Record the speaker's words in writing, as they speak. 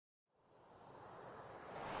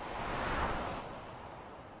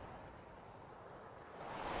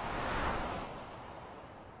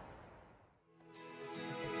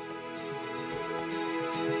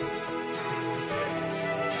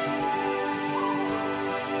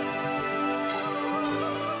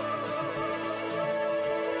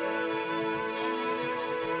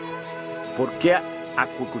¿Por qué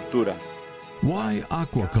acuicultura? Why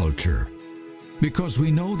aquaculture? Because we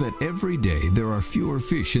know that every day there are fewer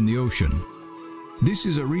fish in the ocean. This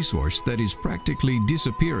is a resource that is practically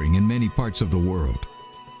disappearing in many parts of the world.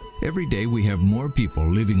 Every day we have more people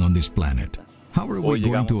living on this planet. How are we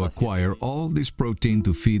going to acquire all this protein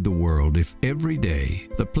to feed the world if every day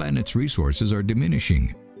the planet's resources are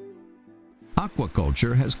diminishing?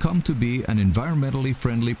 Aquaculture has come to be an environmentally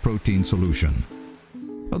friendly protein solution.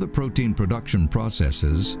 Other protein production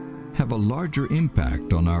processes have a larger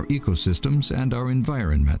impact on our ecosystems and our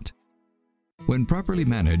environment. When properly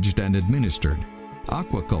managed and administered,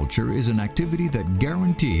 aquaculture is an activity that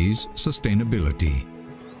guarantees sustainability.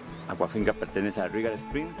 Aquafinca pertenece a Regal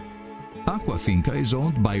Springs. Aquafinca is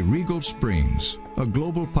owned by Regal Springs, a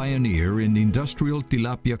global pioneer in industrial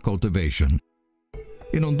tilapia cultivation.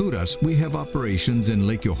 In Honduras, we have operations in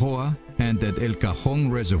Lake Yohoa and at El Cajon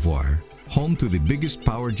Reservoir, home to the biggest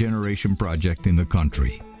power generation project in the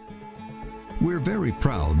country. We're very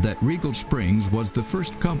proud that Regal Springs was the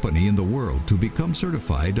first company in the world to become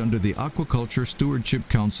certified under the Aquaculture Stewardship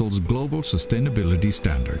Council's global sustainability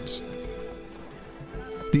standards.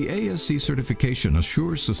 The ASC certification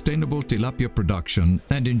assures sustainable tilapia production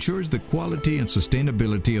and ensures the quality and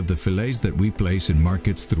sustainability of the fillets that we place in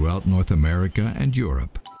markets throughout North America and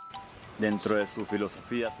Europe.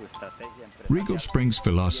 Regal Springs'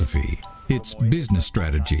 philosophy, its business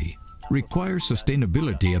strategy, requires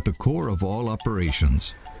sustainability at the core of all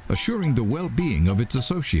operations, assuring the well-being of its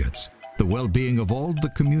associates, the well-being of all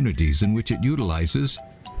the communities in which it utilizes,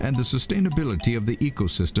 and the sustainability of the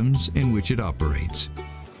ecosystems in which it operates.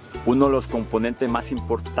 One of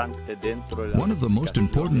the most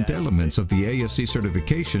important elements of the ASC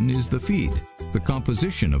certification is the feed, the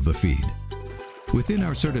composition of the feed. Within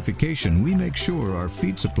our certification, we make sure our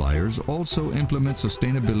feed suppliers also implement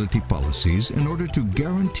sustainability policies in order to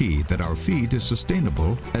guarantee that our feed is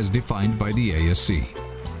sustainable as defined by the ASC.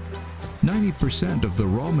 90% of the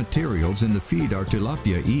raw materials in the feed our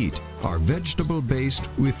tilapia eat are vegetable-based,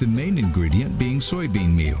 with the main ingredient being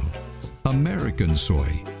soybean meal, American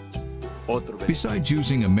soy. Besides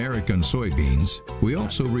using American soybeans, we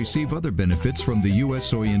also receive other benefits from the U.S.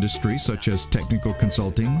 soy industry, such as technical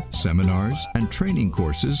consulting, seminars, and training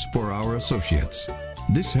courses for our associates.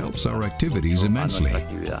 This helps our activities immensely.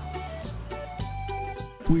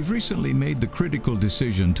 We've recently made the critical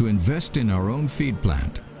decision to invest in our own feed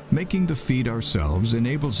plant. Making the feed ourselves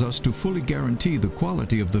enables us to fully guarantee the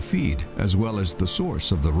quality of the feed, as well as the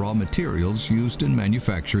source of the raw materials used in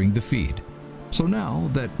manufacturing the feed. So now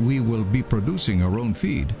that we will be producing our own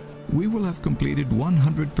feed, we will have completed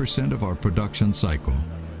 100% of our production cycle.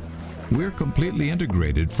 We're completely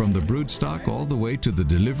integrated from the brood stock all the way to the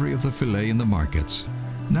delivery of the fillet in the markets,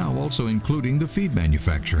 now also including the feed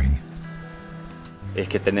manufacturing.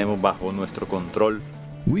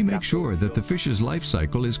 We make sure that the fish's life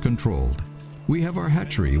cycle is controlled. We have our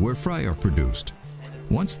hatchery where fry are produced.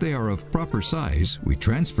 Once they are of proper size, we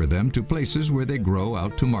transfer them to places where they grow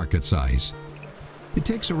out to market size. It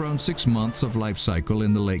takes around 6 months of life cycle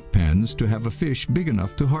in the lake pens to have a fish big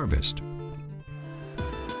enough to harvest.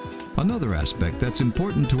 Another aspect that's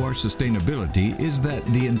important to our sustainability is that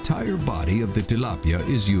the entire body of the tilapia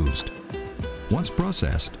is used. Once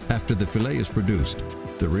processed, after the fillet is produced,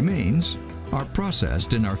 the remains are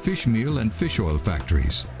processed in our fish meal and fish oil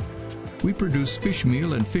factories. We produce fish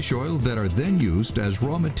meal and fish oil that are then used as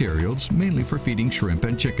raw materials, mainly for feeding shrimp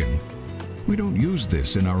and chicken. We don't use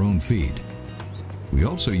this in our own feed. We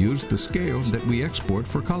also use the scales that we export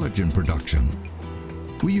for collagen production.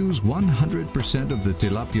 We use 100% of the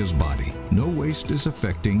tilapia's body. No waste is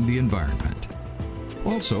affecting the environment.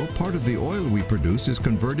 Also, part of the oil we produce is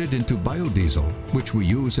converted into biodiesel, which we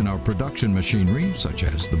use in our production machinery, such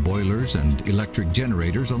as the boilers and electric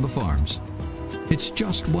generators on the farms. It's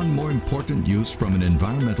just one more important use from an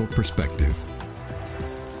environmental perspective.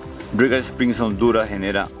 Regal Springs,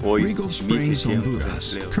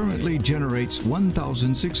 Honduras currently generates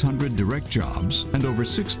 1,600 direct jobs and over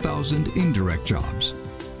 6,000 indirect jobs.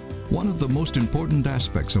 One of the most important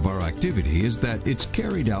aspects of our activity is that it's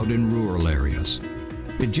carried out in rural areas.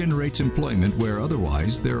 It generates employment where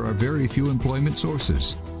otherwise there are very few employment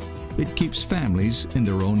sources. It keeps families in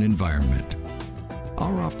their own environment.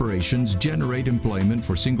 Our operations generate employment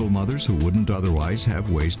for single mothers who wouldn't otherwise have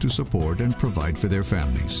ways to support and provide for their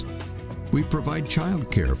families. We provide child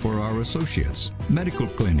care for our associates, medical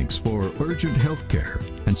clinics for urgent health care,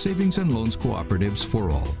 and savings and loans cooperatives for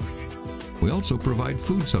all. We also provide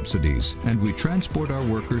food subsidies, and we transport our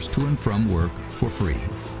workers to and from work for free.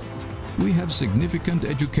 We have significant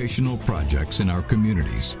educational projects in our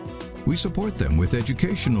communities. We support them with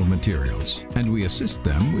educational materials, and we assist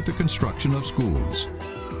them with the construction of schools.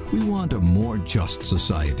 We want a more just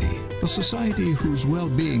society, a society whose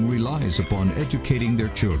well-being relies upon educating their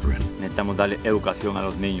children. Necesitamos darle educación a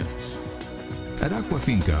los niños. At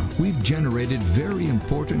Aquafinca, we've generated very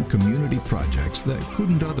important community projects that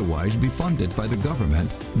couldn't otherwise be funded by the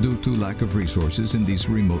government due to lack of resources in these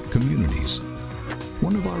remote communities.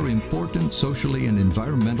 One of our important socially and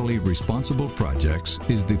environmentally responsible projects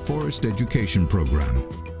is the Forest Education Program.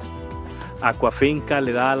 Aquafinca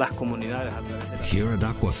le da a las comunidades a través de la... Here at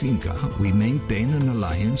Aquafinca, we maintain an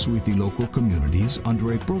alliance with the local communities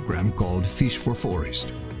under a program called Fish for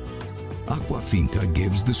Forest. Aquafinca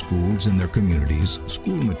gives the schools in their communities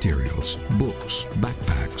school materials, books,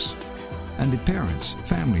 backpacks. And the parents,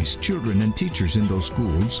 families, children, and teachers in those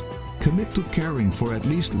schools commit to caring for at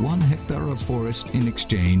least 1 hectare of forest in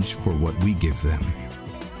exchange for what we give them.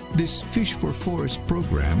 This Fish for Forest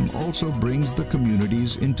program also brings the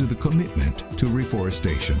communities into the commitment to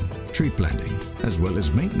reforestation, tree planting, as well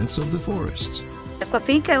as maintenance of the forests.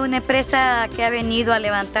 Aquafinca es una empresa que ha venido a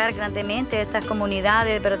levantar grandemente estas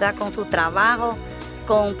comunidades, ¿verdad? Con su trabajo,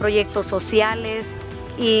 con proyectos sociales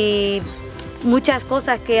y muchas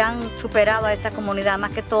cosas que han superado a esta comunidad,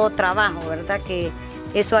 más que todo trabajo, ¿verdad? Que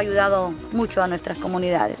eso ha ayudado mucho a nuestras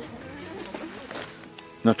comunidades.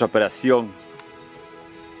 Nuestra operación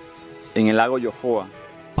en el lago Yohoa.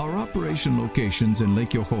 Our operation locations in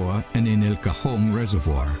Lake Yohoa and in El Cajon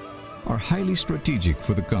Reservoir are highly strategic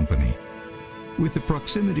for the company. With the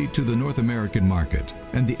proximity to the North American market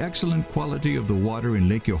and the excellent quality of the water in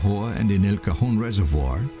Lake Yohoa and in El Cajon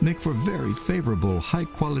Reservoir make for very favorable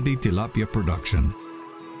high-quality tilapia production.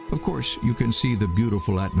 Of course, you can see the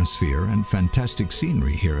beautiful atmosphere and fantastic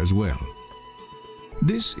scenery here as well.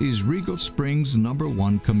 This is Regal Springs'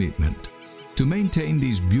 #1 commitment: to maintain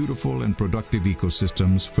these beautiful and productive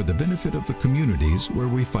ecosystems for the benefit of the communities where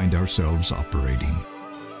we find ourselves operating.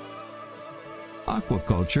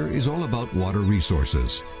 Aquaculture is all about water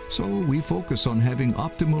resources, so we focus on having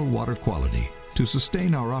optimal water quality to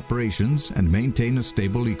sustain our operations and maintain a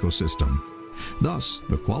stable ecosystem. Thus,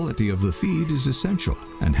 the quality of the feed is essential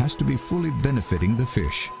and has to be fully benefiting the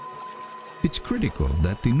fish. It's critical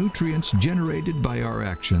that the nutrients generated by our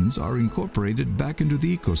actions are incorporated back into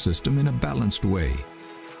the ecosystem in a balanced way.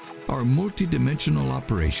 Our multidimensional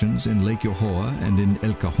operations in Lake Yohoa and in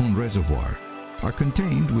El Cajon Reservoir are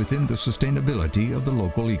contained within the sustainability of the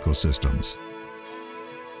local ecosystems.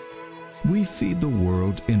 We feed the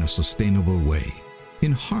world in a sustainable way,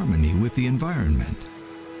 in harmony with the environment,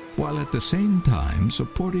 while at the same time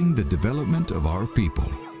supporting the development of our people.